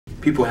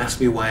people ask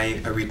me why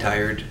I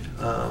retired,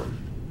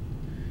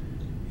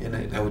 and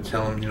I would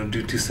tell them,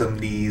 due to some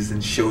knees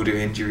and shoulder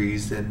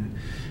injuries, and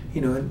I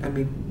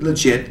mean,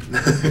 legit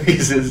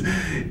reasons.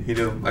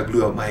 I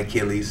blew out my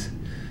Achilles,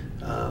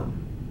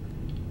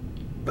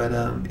 but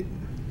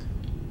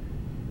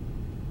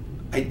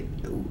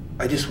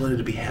I just wanted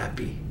to be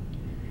happy,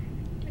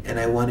 and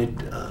I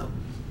wanted,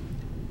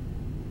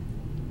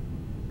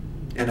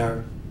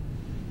 and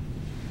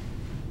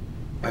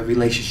my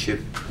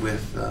relationship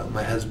with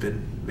my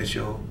husband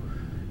Mitchell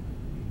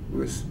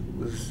was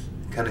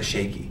kind of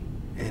shaky,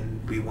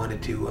 and we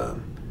wanted to.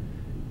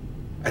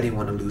 I didn't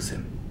want to lose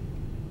him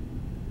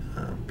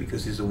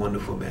because he's a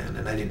wonderful man,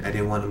 and I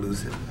didn't want to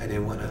lose him. I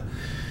didn't want to.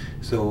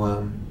 So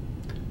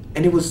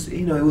and it was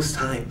it was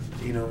time.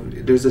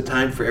 There's a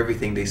time for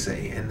everything, they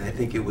say, and I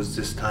think it was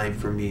just time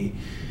for me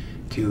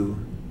to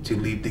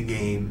leave the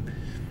game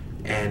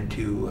and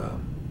to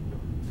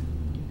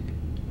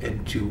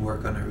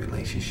work on our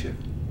relationship,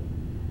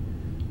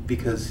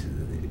 because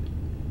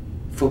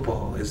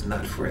football is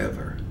not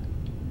forever.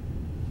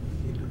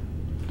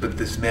 But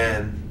this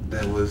man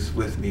that was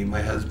with me,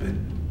 my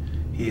husband,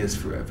 he is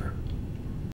forever.